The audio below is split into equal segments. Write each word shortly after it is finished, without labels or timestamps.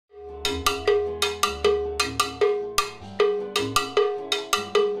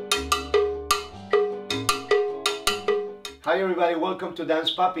Hi everybody, welcome to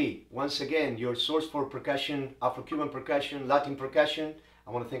Dance Papi. Once again, your source for percussion, Afro-Cuban percussion, Latin percussion.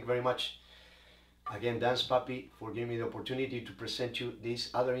 I want to thank very much again Dance Papi for giving me the opportunity to present you this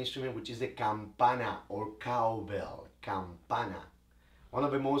other instrument, which is the campana or cowbell. Campana. One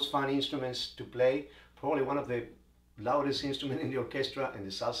of the most fun instruments to play, probably one of the loudest instruments in the orchestra and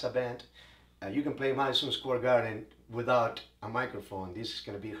the salsa band. You can play Madison Square Garden without a microphone. This is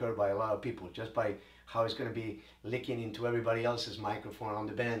going to be heard by a lot of people just by how it's going to be licking into everybody else's microphone on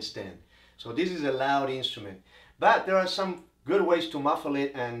the bandstand. So this is a loud instrument, but there are some good ways to muffle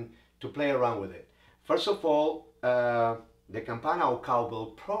it and to play around with it. First of all, the campana or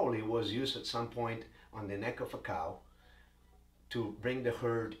cowbell probably was used at some point on the neck of a cow to bring the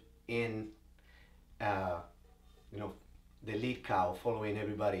herd in, the lead cow following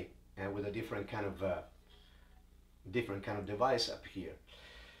everybody, and with a different kind of device up here.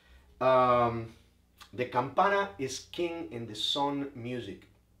 The campana is king in the son music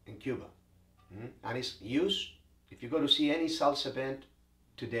in Cuba, and it's used, if you go to see any salsa band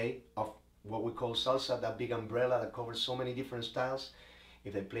today of what we call salsa, that big umbrella that covers so many different styles,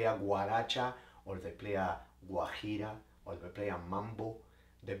 if they play a guaracha, or if they play a guajira, or if they play a mambo,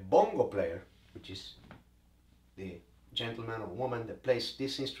 the bongo player, which is the gentleman or woman that plays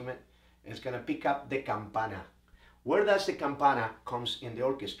this instrument, is going to pick up the campana. Where does the campana comes in the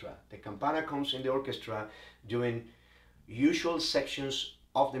orchestra? The campana comes in the orchestra during usual sections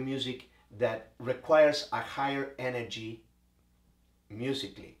of the music that requires a higher energy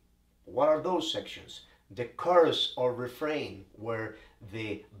musically. What are those sections? The chorus or refrain, where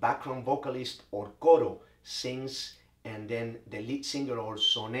the background vocalist or coro sings, and then the lead singer or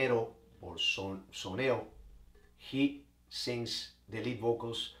sonero or soneo, he sings the lead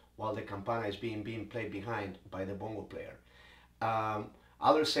vocals while the campana is being played behind by the bongo player.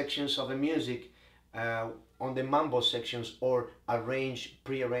 Other sections of the music, on the mambo sections, or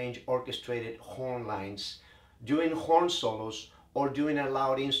pre-arranged orchestrated horn lines, doing horn solos, or doing a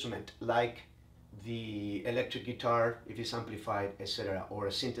loud instrument like the electric guitar if it's amplified, etc., or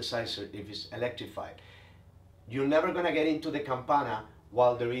a synthesizer if it's electrified. You're never going to get into the campana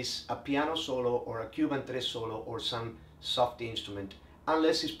while there is a piano solo or a Cuban tres solo or some soft instrument,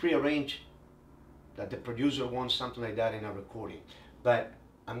 unless it's pre-arranged, that the producer wants something like that in a recording. But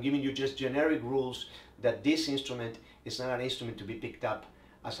I'm giving you just generic rules that this instrument is not an instrument to be picked up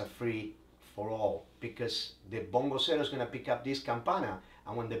as a free for all, because the bongocero is going to pick up this campana,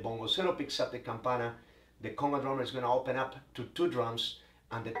 and when the bongocero picks up the campana, the conga drummer is going to open up to two drums,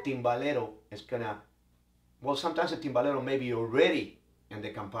 and the timbalero is going to, well, sometimes the timbalero may be already in the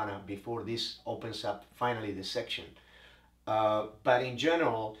campana before this opens up finally the section. But in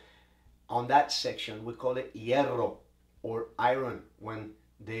general, on that section, we call it hierro or iron. When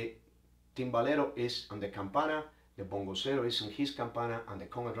the timbalero is on the campana, the bongocero is on his campana, and the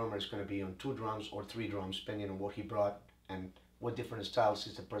conga drummer is going to be on two drums or three drums, depending on what he brought and what different styles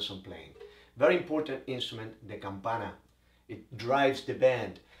is the person playing. Very important instrument, the campana. It drives the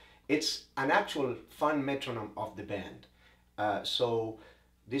band. It's an actual fun metronome of the band. So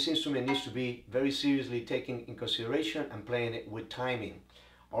this instrument needs to be very seriously taken in consideration and playing it with timing.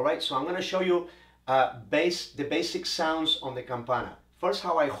 All right, so I'm going to show you the basic sounds on the campana. First,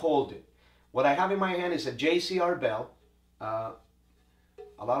 how I hold it. What I have in my hand is a JCR bell. A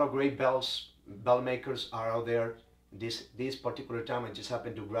lot of great bell makers are out there. This particular time, I just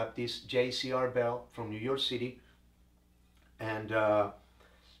happened to grab this JCR bell from New York City, and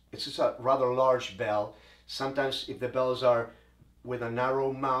it's just a rather large bell. Sometimes if the bells are with a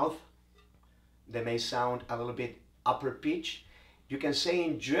narrow mouth, they may sound a little bit upper pitch. You can say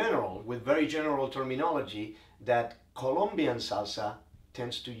in general, with very general terminology, that Colombian salsa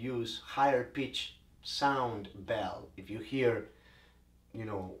tends to use higher pitch sound bell. If you hear,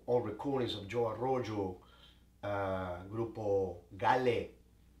 all recordings of Joe Arroyo, Grupo Gale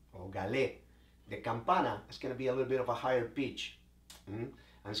or Gale, the campana is going to be a little bit of a higher pitch, and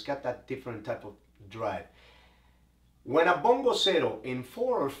it's got that different type of drive. When a bongocero in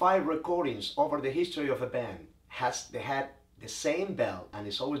 4 or 5 recordings over the history of a band had the same bell, and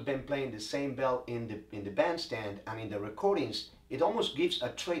it's always been playing the same bell in the bandstand and in the recordings, it almost gives a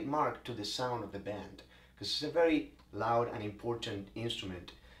trademark to the sound of the band, because it's a very loud and important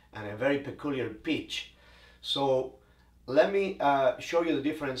instrument and a very peculiar pitch. So let me show you the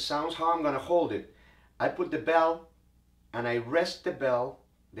different sounds, how I'm going to hold it. I put the bell and I rest the bell,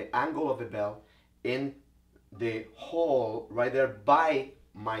 the angle of the bell, in the hole right there by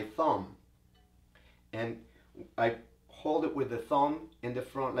my thumb, and I hold it with the thumb in the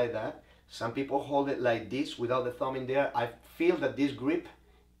front like that. Some people hold it like this without the thumb in there. I feel that this grip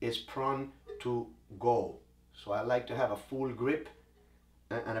is prone to go, So I like to have a full grip,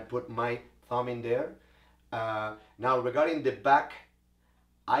 and I put my thumb in there. Now regarding the back,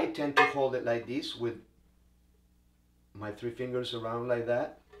 I tend to hold it like this with my 3 fingers around like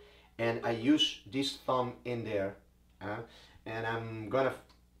that, and I use this thumb in there, and I'm gonna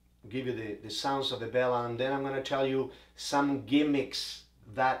give you the sounds of the bell, and then I'm gonna tell you some gimmicks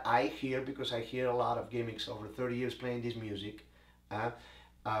that I hear, because I hear a lot of gimmicks over 30 years playing this music, but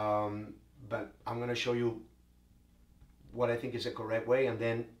I'm gonna show you what I think is the correct way, and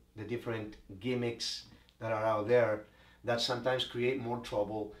then the different gimmicks that are out there that sometimes create more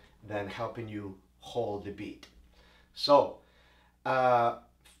trouble than helping you hold the beat. So,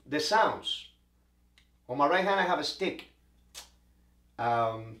 the sounds. On my right hand I have a stick.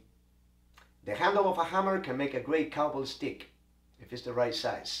 The handle of a hammer can make a great cowbell stick if it's the right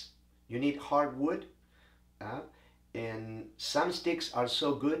size. You need hard wood, and some sticks are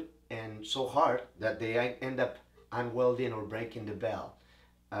so good and so hard that they end up unwelding or breaking the bell.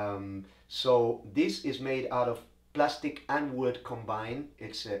 So this is made out of plastic and wood combined.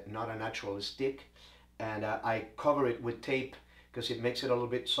 It's not a natural stick, and I cover it with tape because it makes it a little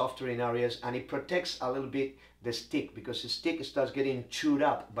bit softer in areas, and it protects a little bit the stick, because the stick starts getting chewed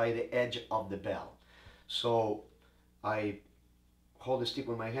up by the edge of the bell. So I hold the stick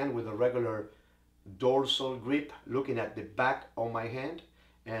with my hand with a regular dorsal grip, looking at the back of my hand,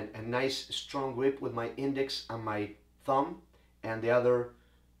 and a nice strong grip with my index and my thumb, and the other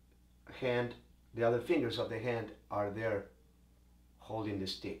hand, the other fingers of the hand are there holding the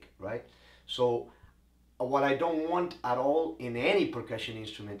stick, right? So what I don't want at all in any percussion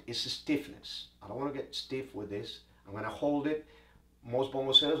instrument is stiffness. I don't want to get stiff with this. I'm going to hold it. Most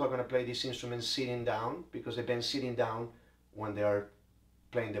bongoceros are going to play this instrument sitting down, because they've been sitting down when they are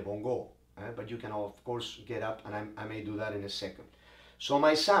playing the bongo. But you can, of course, get up, and I may do that in a second. So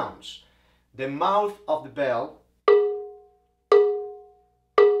my sounds. The mouth of the bell,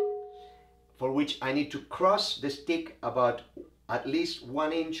 for which I need to cross the stick about at least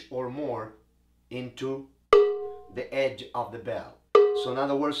 1 inch or more into the edge of the bell. So in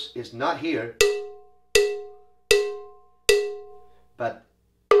other words, it's not here, but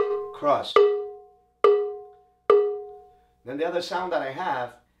crossed. Then the other sound that I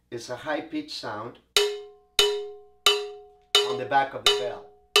have is a high-pitched sound on the back of the bell.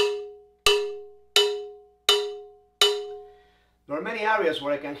 There are many areas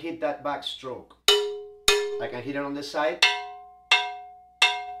where I can hit that back stroke. I can hit it on the side.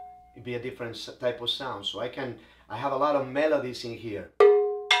 It'd be a different type of sound. So I have a lot of melodies in here.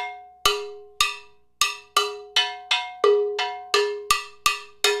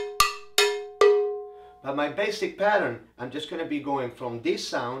 But my basic pattern, I'm just going to be going from this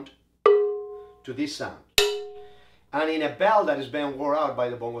sound to this sound. And in a bell that has been wore out by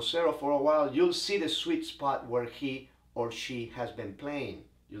the bongocero for a while, you'll see the sweet spot where he or she has been playing.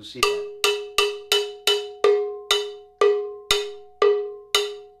 You'll see that.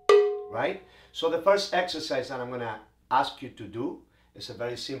 Right? So the first exercise that I'm going to ask you to do is a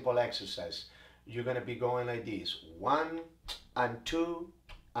very simple exercise. You're going to be going like this. 1 and 2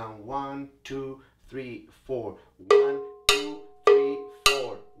 and 1, 2, 3, 4. 1, 2, 3,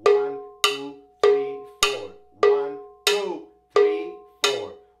 4. 1, 2, 3, 4. 1, 2, 3,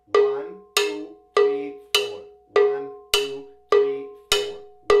 4. 1, 2, 3, 4. 1, 2, 3, 4.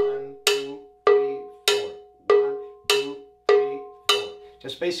 1, 2, 3, 4. 1, 2, 3, 4.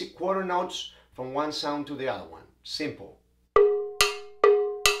 Just basic quarter notes from one sound to the other one. Simple.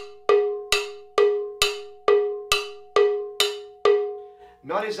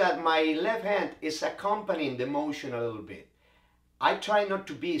 Notice that my left hand is accompanying the motion a little bit. I try not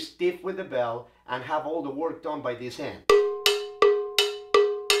to be stiff with the bell and have all the work done by this hand. I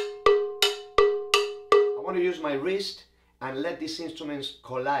want to use my wrist and let these instruments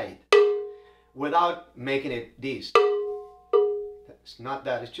collide without making it this. It's not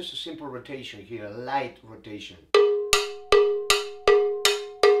that, it's just a simple rotation here, a light rotation.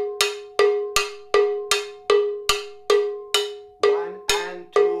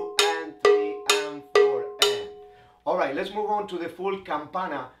 Alright, let's move on to the full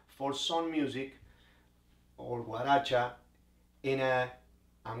campana for son music or guaracha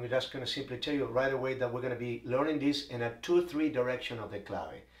I'm just going to simply tell you right away that we're going to be learning this in a 2-3 direction of the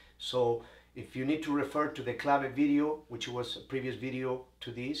clave. So if you need to refer to the clave video, which was a previous video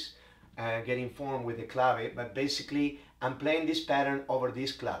to this, get informed with the clave, but basically I'm playing this pattern over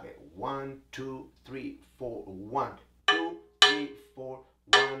this clave. 1, 2, 3, 4, 1, 2, 3, 4,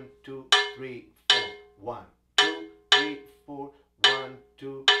 1, 2, 3, 4, 1, 2, 3, 4, 1,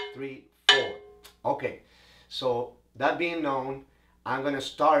 2, 3, 4. Okay, so that being known, I'm going to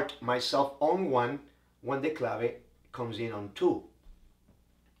start myself on 1 when the clave comes in on 2.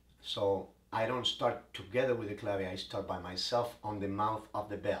 So I don't start together with the clave, I start by myself on the mouth of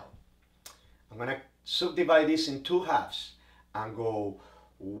the bell. I'm going to subdivide this in 2 halves and go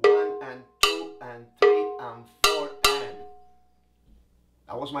 1 and 2 and 3 and 4 and.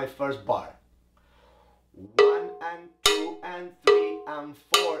 That was my first bar. 1 and 2 and 3 and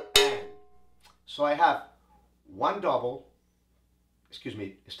 4 and. So I have one double,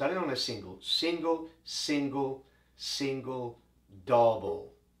 starting on a single, single, single, single,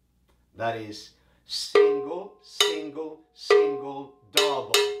 double. That is single, single, single,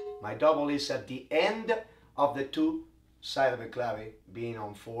 double. My double is at the end of the 2 sides of the clave, being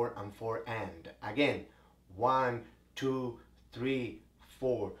on 4 and 4 and. Again, 1, 2, 3,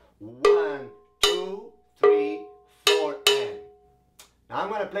 4. 1, 2, 3, 4 and. Now I'm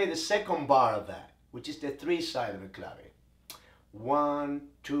going to play the second bar of that, which is the 3 side of the clave. 1,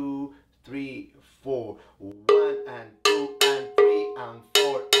 2, 3, 4. 1 and 2 and 3 and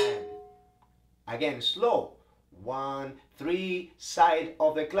 4 and. Again, slow. 1, 3 side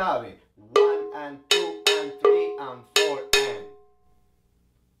of the clave. 1 and 2 and 3 and 4 and.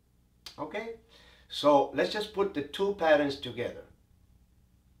 Okay? So let's just put the 2 patterns together.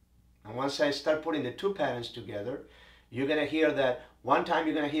 And once I start putting the 2 patterns together, you're going to hear that one time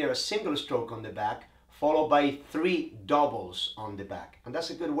you're going to hear a single stroke on the back, followed by 3 doubles on the back. And that's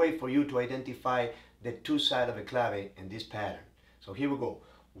a good way for you to identify the 2 sides of a clave in this pattern. So here we go.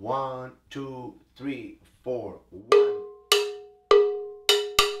 1, 2, 3, 4. 1.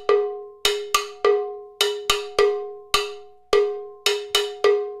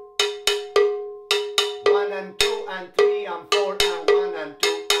 And 2 and 3 and 4 and 1 and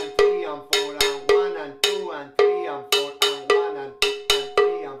 2 and 3 and 4 and 1 and 2 and 3 and 4 and 1 and 2 and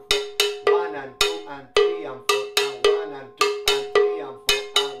 3 and 4 1 and 2 and 3 and 4 and 1 and 2 and 3 and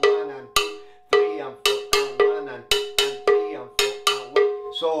 4 and 1 and 2 3 and 4 and 1 and 2 and 3 and 4 and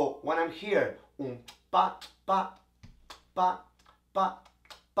 1. So when I'm here, pa pa pa pa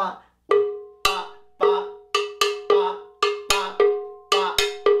pa.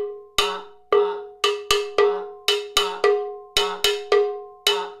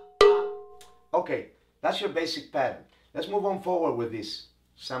 Okay, that's your basic pattern. Let's move on forward with this.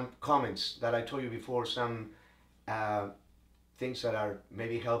 Some comments that I told you before, some things that are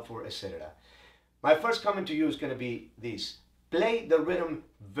maybe helpful, etc. My first comment to you is going to be this. Play the rhythm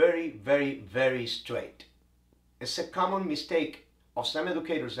very, very, very straight. It's a common mistake of some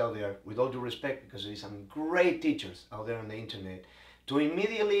educators out there, with all due respect, because there are some great teachers out there on the internet, to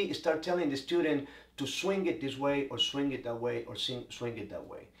immediately start telling the student to swing it this way, or swing it that way, or swing it that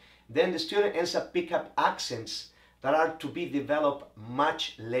way. Then the student ends up picking up accents that are to be developed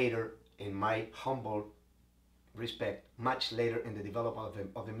much later, in my humble respect, much later in the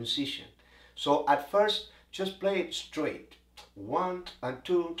development of the musician. So at first, just play it straight. 1 and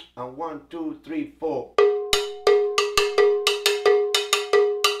 2 and 1, 2, 3, 4.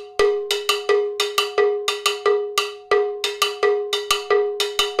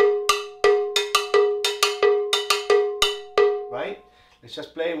 Right? Let's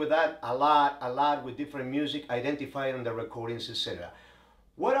just play with that a lot with different music, identify it on the recordings, etc.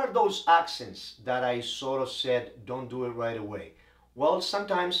 What are those accents that I sort of said don't do it right away? Well,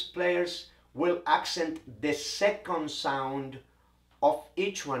 sometimes players will accent the second sound of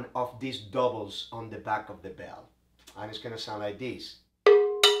each one of these doubles on the back of the bell. And it's going to sound like this.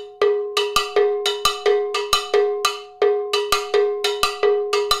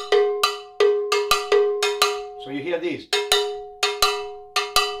 So you hear this.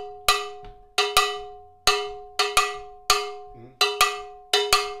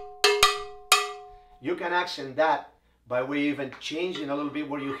 You can accent that by way of even changing a little bit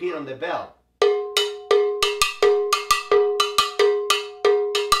where you hit on the bell.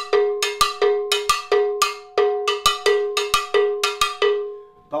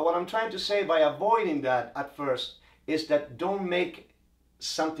 But what I'm trying to say by avoiding that at first is that don't make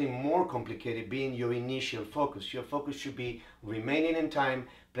something more complicated being your initial focus. Your focus should be remaining in time,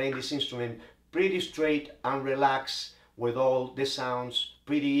 playing this instrument pretty straight and relaxed, with all the sounds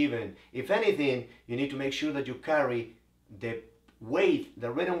pretty even. If anything, you need to make sure that you carry the weight, the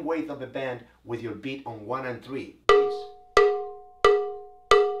rhythm weight of the band with your beat on 1 and 3.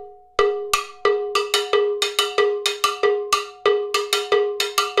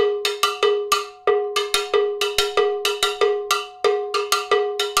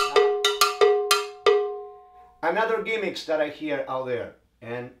 Another gimmicks that I hear out there,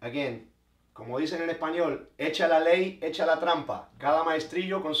 and again, como dicen en español, echa la ley, echa la trampa. Cada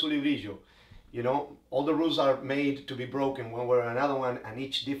maestrillo con su librillo. You know, all the rules are made to be broken one way or another one, and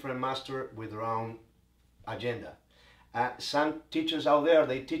each different master with their own agenda. Some teachers out there,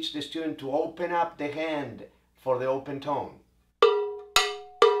 they teach the student to open up the hand for the open tone,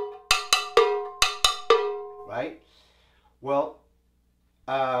 right? Well,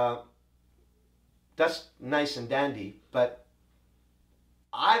 that's nice and dandy, but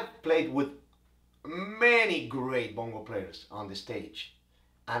I've played with many great bongo players on the stage,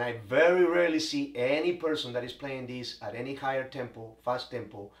 and I very rarely see any person that is playing this at any higher tempo, fast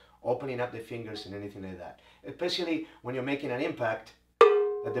tempo, opening up the fingers and anything like that, especially when you're making an impact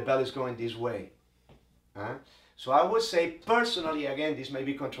that the bell is going this way. So I would say personally, again, this may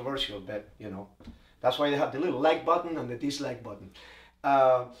be controversial, but you know, that's why they have the little like button and the dislike button.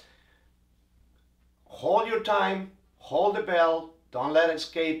 Hold your time, hold the bell, don't let it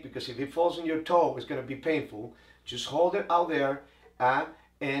escape, because if it falls on your toe, it's going to be painful. Just hold it out there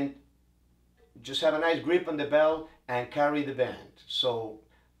and just have a nice grip on the bell and carry the band. So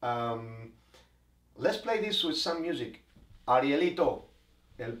let's play this with some music. Arielito,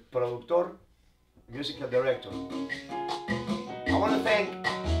 el productor, musical director. I want to thank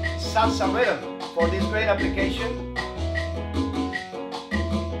Salsa Rhythm for this great application.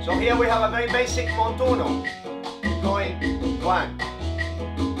 So here we have a very basic montuno, going 1,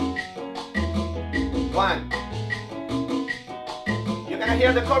 1. You're gonna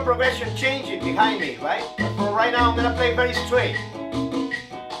hear the chord progression changing behind me, right? But for right now, I'm gonna play very straight.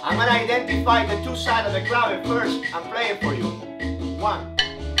 I'm gonna identify the two sides of the clave first and play it for you. 1,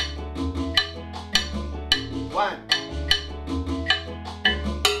 1.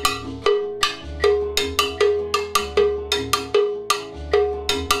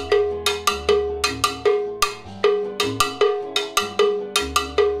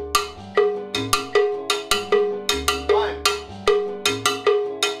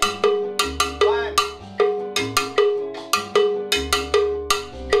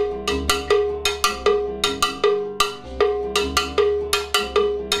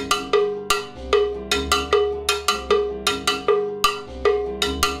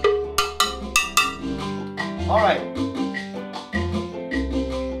 Alright,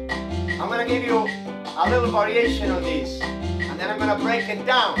 I'm going to give you a little variation on this, and then I'm going to break it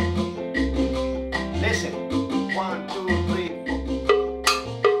down. Listen, 1, 2, 3, 4.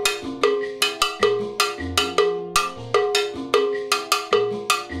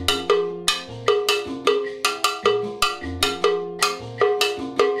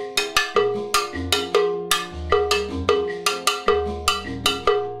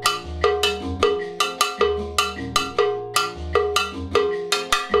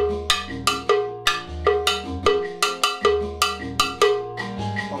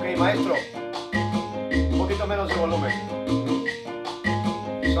 Maestro, un poquito menos de volumen.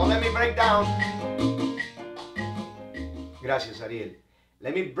 So let me break down. Gracias, Ariel.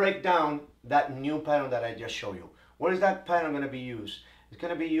 Let me break down that new pattern that I just showed you. Where is that pattern going to be used? It's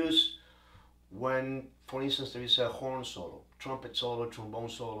going to be used when, for instance, there is a horn solo, trumpet solo, trombone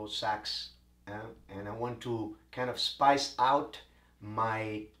solo, sax, and I want to kind of spice out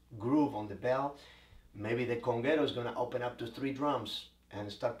my groove on the bell. Maybe the conguero is going to open up to 3 drums and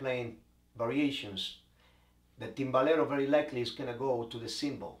start playing variations. The timbalero very likely is going to go to the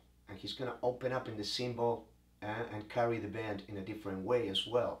cymbal, and he's going to open up in the cymbal and carry the band in a different way as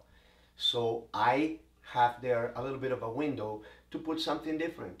well. So I have there a little bit of a window to put something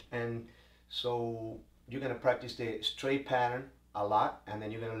different, and so you're going to practice the straight pattern a lot, and then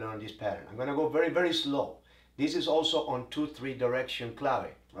you're going to learn this pattern. I'm going to go very, very slow. This is also on 2-3 direction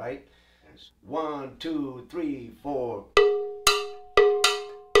clave, right? 1, 2, 3, 4.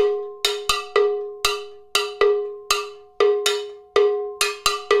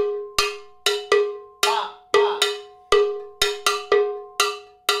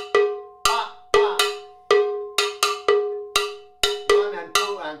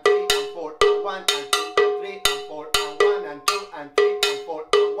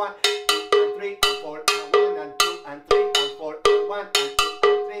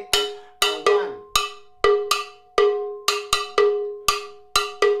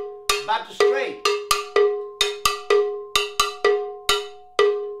 Back to straight.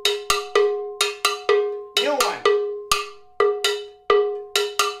 New one.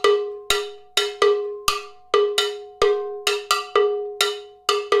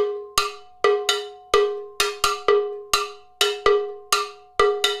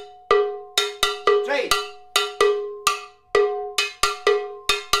 Straight.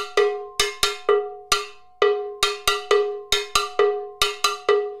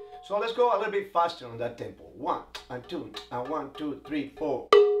 So let's go a little bit faster on that tempo. 1 and 2 and 1, 2, 3, 4.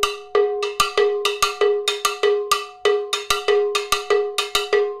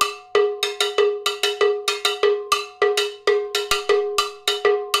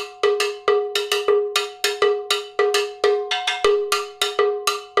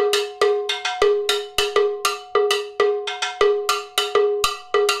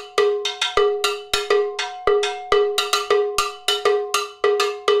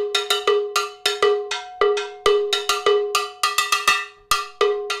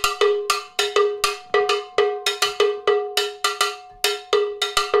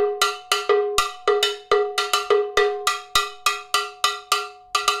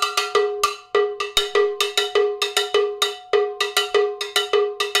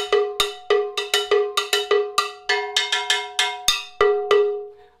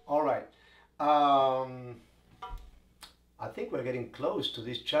 think we're getting close to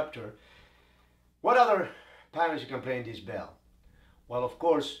this chapter. What other patterns you can play in this bell? Well, of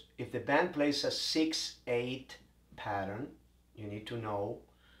course, if the band plays a 6/8 pattern, you need to know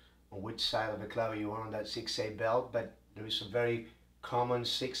on which side of the clave you are on that 6/8 bell, but there is a very common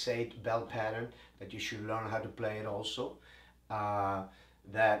 6/8 bell pattern that you should learn how to play it also.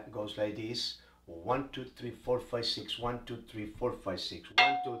 That goes like this: 1 2 3 4 5 6, 1 2 3 4 5 6,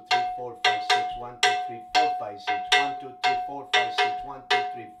 1 2 3 4 5 6, 1 2 3 4 5 6, 1 2 3 4 5 6, 1 2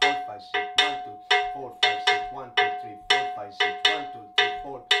 3 4 5 6, 1 2 4 5 6, 1 2 3 4 5 6, 1 2 3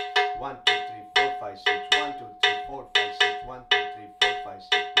 4, 1 2 3 4 5 6, 1 2 3 4 5 6, 1 2 3 4 5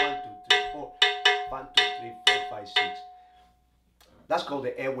 6, 1 2 3 4, 1 2 3 4 5 6. That's called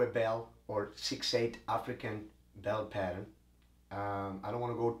the Ewe bell or 6/8 African bell pattern. I don't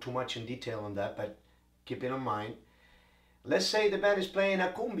want to go too much in detail on that, but keep it in mind. Let's say the band is playing a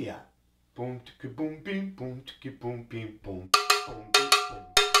cumbia. Boom, tiki, boom, bim, boom, tiki, boom, bim, boom, boom, boom,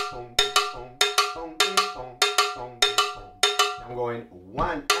 boom, boom, boom, boom, boom, boom. I'm going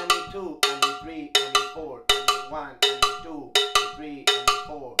 1 and 2 and 3 and 4 and 1 and 2 and 3 and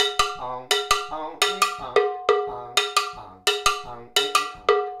 4.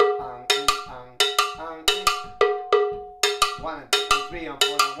 One and two and three and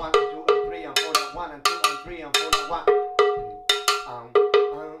four and 1 and 2 and 3 and 4 and 1 and 2 and 3 and 4 and 1.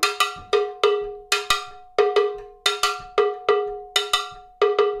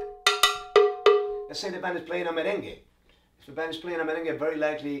 Let's say the band is playing a merengue. If the band is playing a merengue, very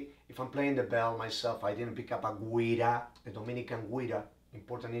likely, if I'm playing the bell myself, I didn't pick up a guira, the Dominican guira,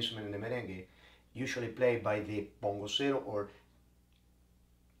 important instrument in the merengue, usually played by the bongocero or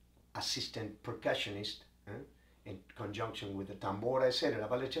assistant percussionist, in conjunction with the tambora, etc.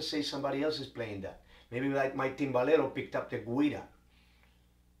 But let's just say somebody else is playing that. Maybe like my timbalero picked up the guira,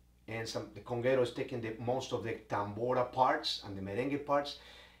 and the conguero is taking most of the tambora parts and the merengue parts.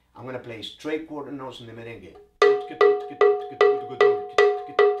 I'm going to play straight quarter notes in the merengue.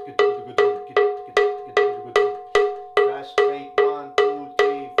 That's straight 1, 2,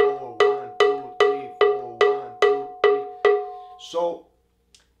 3, 4, 1, 2, 3, 4, 1, 2, 3. So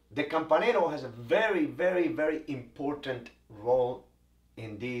the campanero has a very, very, very important role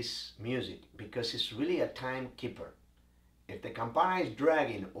in this music because it's really a timekeeper. If the campana is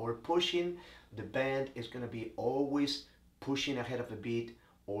dragging or pushing, the band is going to be always pushing ahead of the beat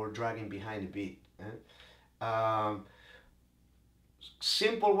or dragging behind the beat.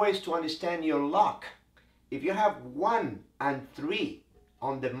 Simple ways to understand your lock. If you have 1 and 3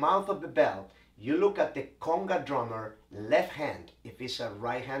 on the mouth of the bell, you look at the conga drummer left hand, if he's a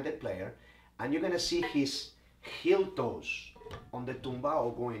right-handed player, and you're going to see his heel toes on the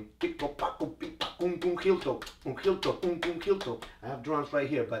tumbao going pico, paco, pipa, cum, cum, heel toe, cum, cum, heel toe. I have drums right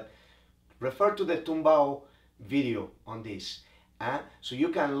here, but refer to the tumbao video on this. So you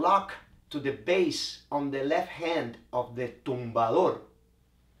can lock to the bass on the left hand of the tumbador,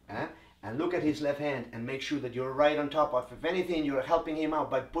 and look at his left hand and make sure that you're right on top of. If anything, you're helping him out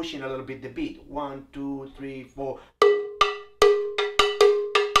by pushing a little bit the beat. 1, 2, 3, 4.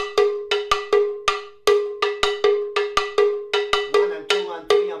 1 and 2 and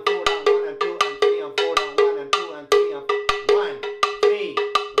 3 and 4 down. 1 and 2 and 3 and 4 down. 1 and 2 and 3 and 1, 3,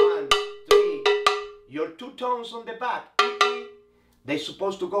 1, 3. Your 2 tones on the back. They're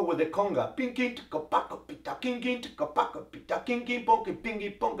supposed to go with the conga. Pinky, copaco, pita, kinky, copaco, pita, kinky, ponka,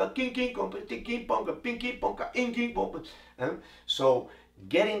 pinky, ponka, kinky, competi, ponka, pinky, ponka, inky, ponka. So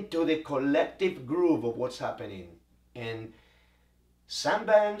get into the collective groove of what's happening. And some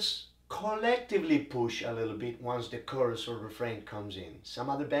bands collectively push a little bit once the chorus or refrain comes in. Some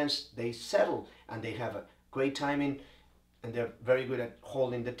other bands, they settle and they have a great timing and they're very good at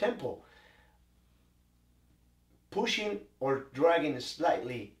holding the tempo. Pushing or dragging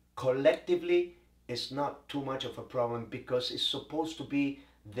slightly collectively is not too much of a problem because it's supposed to be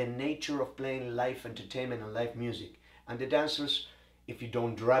the nature of playing live entertainment and live music. And the dancers, if you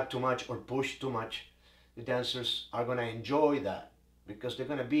don't drag too much or push too much, the dancers are going to enjoy that because they're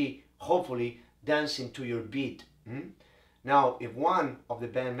going to be, hopefully, dancing to your beat. Now, if one of the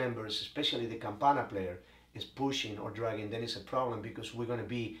band members, especially the campana player, is pushing or dragging, then it's a problem because we're going to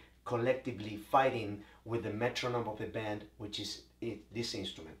be collectively fighting with the metronome of the band, which is this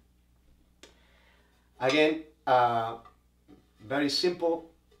instrument. Again, very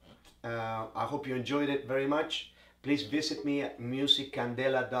simple. I hope you enjoyed it very much. Please visit me at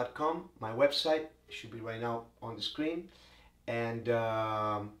musiccandela.com, my website. It should be right now on the screen. And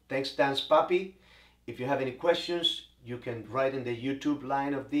thanks, Dance Papi. If you have any questions, you can write in the YouTube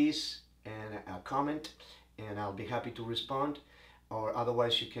line of this and a comment, and I'll be happy to respond. Or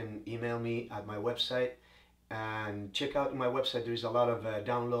otherwise you can email me at my website and check out my website. There is a lot of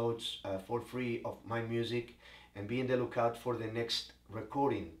downloads for free of my music, and be in the lookout for the next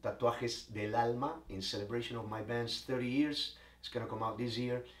recording, Tatuajes del Alma, in celebration of my band's 30 years. It's gonna come out this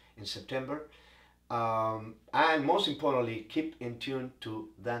year in September. And most importantly, keep in tune to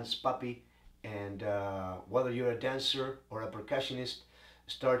Dance Papi, and whether you're a dancer or a percussionist,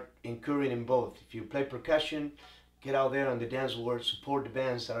 start incurring in both. If you play percussion, get out there on the dance floor, support the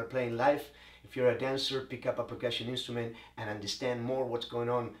bands that are playing live. If you're a dancer, pick up a percussion instrument and understand more what's going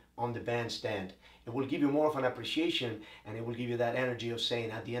on the bandstand. It will give you more of an appreciation, and it will give you that energy of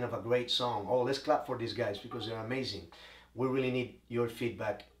saying at the end of a great song, oh, let's clap for these guys because they're amazing. We really need your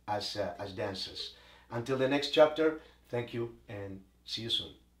feedback as dancers. Until the next chapter, thank you and see you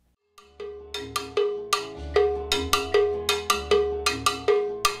soon.